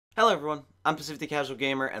Hello everyone, I'm Pacific the Casual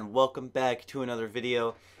Gamer and welcome back to another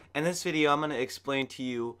video. In this video I'm going to explain to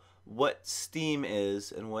you what Steem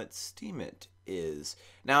is and what Steemit is.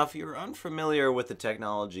 Now if you're unfamiliar with the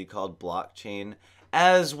technology called blockchain,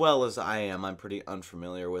 as well as I am, I'm pretty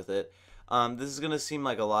unfamiliar with it. This is going to seem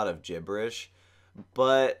like a lot of gibberish,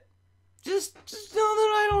 but just know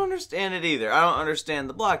that I don't understand it either. I don't understand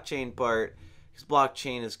the blockchain part, because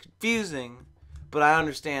blockchain is confusing, but I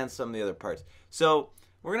understand some of the other parts. So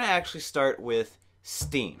we're going to actually start with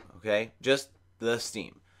Steem, okay? Just the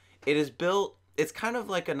Steem. It is built, it's kind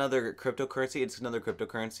of like another cryptocurrency. It's another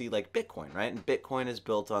cryptocurrency like Bitcoin, right? And Bitcoin is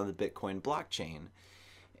built on the Bitcoin blockchain.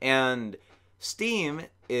 And Steem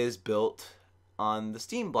is built on the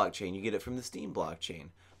Steem blockchain. You get it from the Steem blockchain.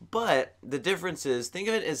 But the difference is, think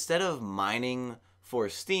of it, instead of mining for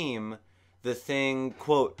Steem, the thing,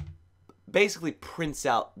 quote, basically prints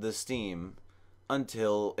out the Steem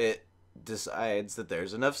until it decides that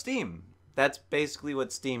there's enough steam. That's basically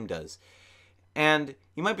what Steem does. And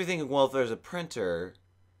you might be thinking, well, if there's a printer,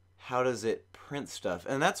 how does it print stuff?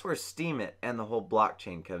 And that's where Steemit and the whole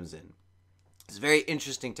blockchain comes in. It's very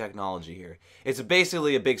interesting technology here. It's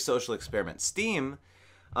basically a big social experiment. Steem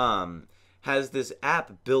has this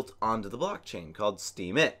app built onto the blockchain called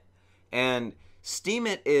Steemit. And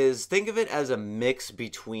Steemit is, think of it as a mix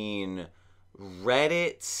between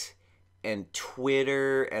Reddit and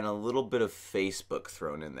Twitter and a little bit of Facebook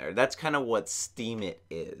thrown in there. That's kind of what Steemit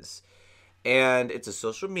is. And it's a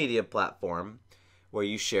social media platform where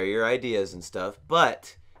you share your ideas and stuff.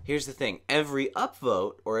 But here's the thing. Every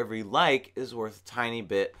upvote or every like is worth a tiny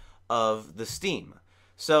bit of the Steem.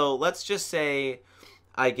 So let's just say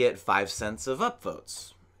I get 5 cents of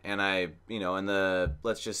upvotes. And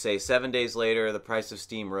let's just say 7 days later, the price of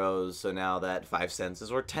Steem rose. So now that 5 cents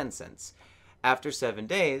is worth 10 cents. After 7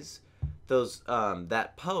 days,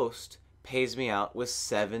 that post pays me out with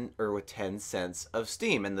 7 or with 10 cents of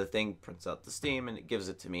Steem, and the thing prints out the Steem and it gives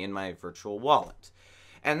it to me in my virtual wallet.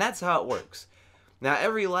 And that's how it works. Now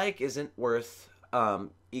every like isn't worth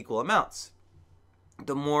equal amounts.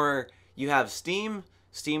 The more you have Steem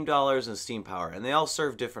dollars, and Steem power, and they all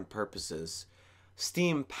serve different purposes.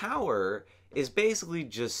 Steem power is basically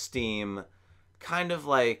just Steem, kind of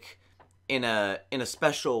like in a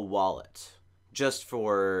special wallet, just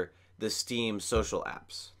for the Steem social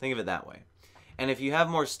apps. Think of it that way. And if you have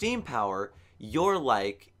more Steem power, your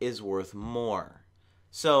like is worth more.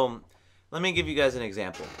 So let me give you guys an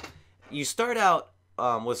example. You start out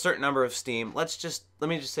with a certain number of Steem. Let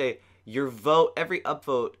me just say your vote, every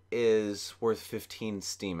upvote is worth 15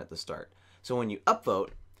 Steem at the start. So when you upvote,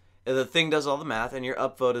 the thing does all the math, and your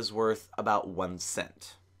upvote is worth about 1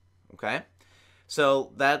 cent. Okay?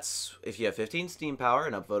 So that's, if you have 15 Steem power,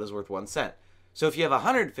 an upvote is worth 1 cent. So if you have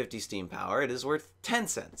 150 Steem power, it is worth 10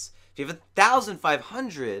 cents. If you have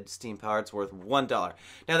 1,500 Steem power, it's worth $1.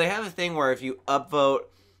 Now they have a thing where if you upvote,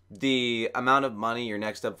 the amount of money your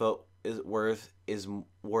next upvote is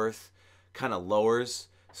worth kind of lowers,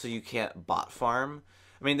 so you can't bot farm.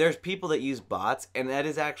 I mean, there's people that use bots, and that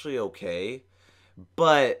is actually okay,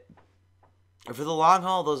 but for the long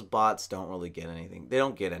haul, those bots don't really get anything. They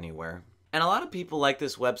don't get anywhere. And a lot of people like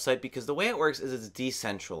this website because the way it works is it's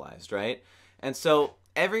decentralized, right? And so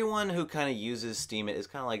everyone who kind of uses Steemit is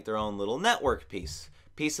kind of like their own little network piece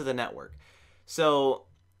of the network. So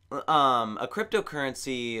a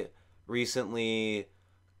cryptocurrency recently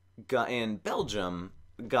in Belgium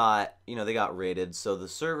they got raided. So the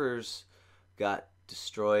servers got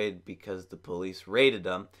destroyed because the police raided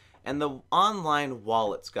them, and the online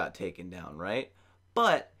wallets got taken down, right?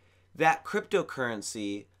 But that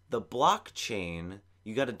cryptocurrency, the blockchain,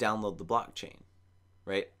 you got to download the blockchain.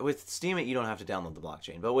 Right? With Steemit, you don't have to download the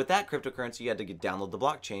blockchain. But with that cryptocurrency, you had to download the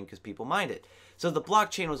blockchain because people mined it. So the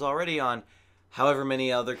blockchain was already on however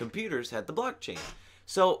many other computers had the blockchain.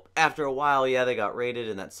 So after a while, yeah, they got raided,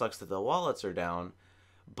 and that sucks that the wallets are down.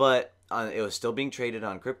 But it was still being traded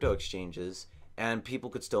on crypto exchanges, and people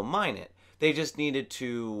could still mine it. They just needed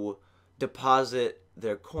to deposit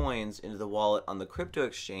their coins into the wallet on the crypto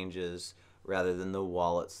exchanges rather than the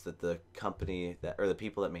wallets that the company or the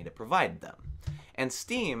people that made it provided them. And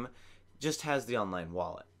Steem just has the online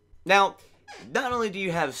wallet. Now, not only do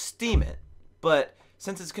you have Steemit, but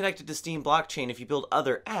since it's connected to Steem blockchain, if you build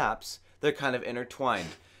other apps, they're kind of intertwined.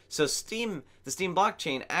 So the Steem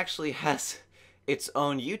blockchain actually has its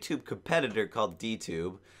own YouTube competitor called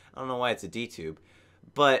DTube. I don't know why it's a DTube,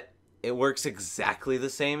 but it works exactly the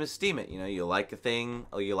same as Steemit. You know, you like a thing,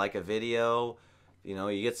 or you like a video, you know,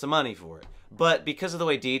 you get some money for it. But because of the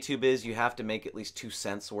way DTube is, you have to make at least 2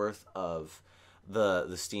 cents worth of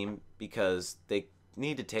the Steem, because they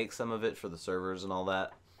need to take some of it for the servers and all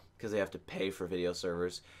that, because they have to pay for video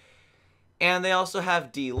servers. And they also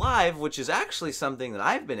have D Live, which is actually something that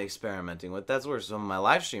I've been experimenting with. That's where some of my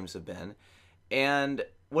live streams have been. And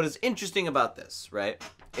what is interesting about this, right,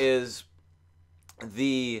 is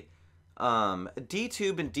the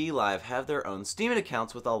DTube and D Live have their own Steemit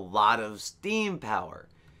accounts with a lot of Steam power.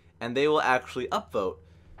 And they will actually upvote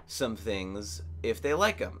some things if they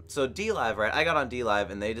like them. So D Live, right, I got on D Live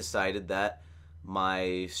and they decided that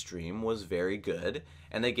my stream was very good.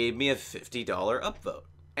 And they gave me a $50 upvote.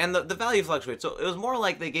 And the value fluctuates. So it was more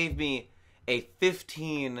like they gave me a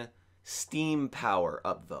 15 Steam power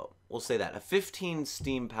upvote. We'll say that. A 15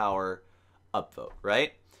 Steam power upvote,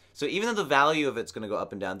 right? So even though the value of it's going to go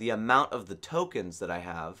up and down, the amount of the tokens that I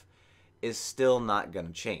have is still not going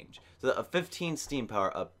to change. So a 15 Steam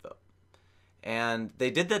power upvote. And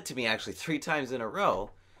they did that to me actually 3 times in a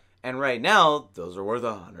row. And right now, those are worth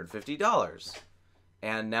 $150.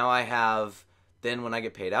 And now I have... Then when I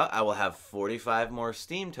get paid out, I will have 45 more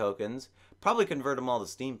Steam tokens, probably convert them all to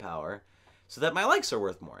Steam power, so that my likes are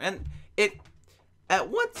worth more. And at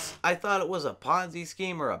once, I thought it was a Ponzi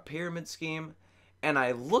scheme or a pyramid scheme, and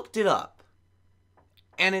I looked it up,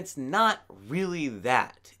 and it's not really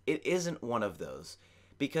that. It isn't one of those,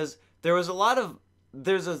 because there was a lot of,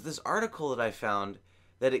 this article that I found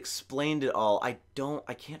that explained it all. I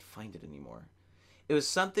can't find it anymore. It was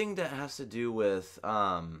something that has to do with,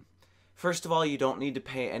 first of all, you don't need to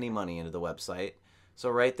pay any money into the website.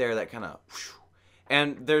 So right there, that kind of...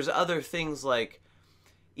 And there's other things like,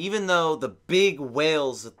 even though the big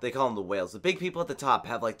whales, they call them the whales, the big people at the top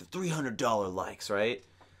have like the $300 likes, right?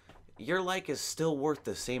 Your like is still worth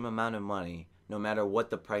the same amount of money, no matter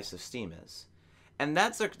what the price of Steam is. And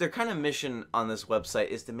that's their kind of mission on this website,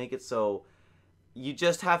 is to make it so you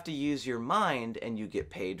just have to use your mind and you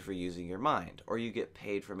get paid for using your mind. Or you get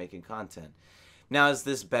paid for making content. Now, is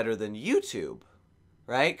this better than YouTube,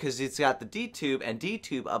 right? Because it's got the DTube, and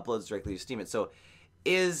DTube uploads directly to Steemit. So,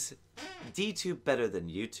 is DTube better than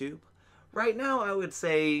YouTube? Right now, I would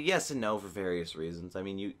say yes and no for various reasons. I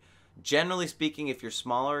mean, generally speaking, if you're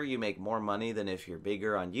smaller, you make more money than if you're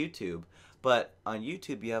bigger on YouTube. But on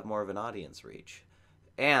YouTube, you have more of an audience reach.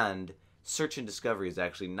 And search and discovery is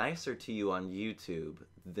actually nicer to you on YouTube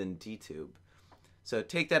than DTube. So,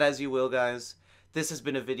 take that as you will, guys. This has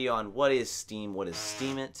been a video on what is Steam, what is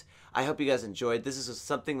Steemit. I hope you guys enjoyed. This is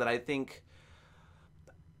something that I think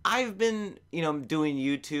I've been, doing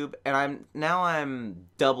YouTube, and I'm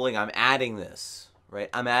adding this, right?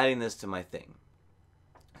 I'm adding this to my thing.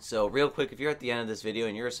 So real quick, if you're at the end of this video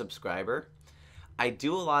and you're a subscriber, I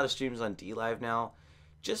do a lot of streams on DLive now,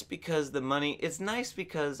 just because the money, it's nice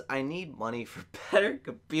because I need money for better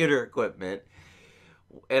computer equipment,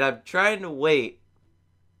 and I'm trying to wait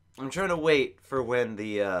for when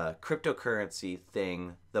the cryptocurrency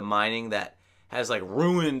thing, the mining that has like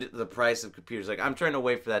ruined the price of computers. Like, I'm trying to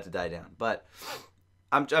wait for that to die down. But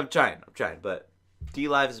I'm trying. But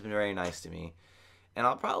DLive has been very nice to me, and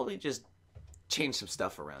I'll probably just change some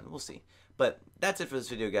stuff around. We'll see. But that's it for this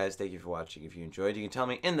video, guys. Thank you for watching. If you enjoyed, you can tell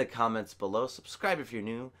me in the comments below. Subscribe if you're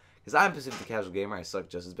new, because I'm Pacific the Casual Gamer. I suck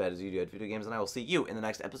just as bad as you do at video games, and I will see you in the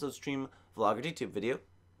next episode, stream, vlog, or DTube video.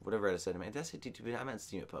 Whatever I decided to make. Did I say DTube video? I meant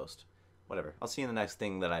Steemit post. Whatever. I'll see you in the next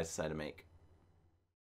thing that I decide to make.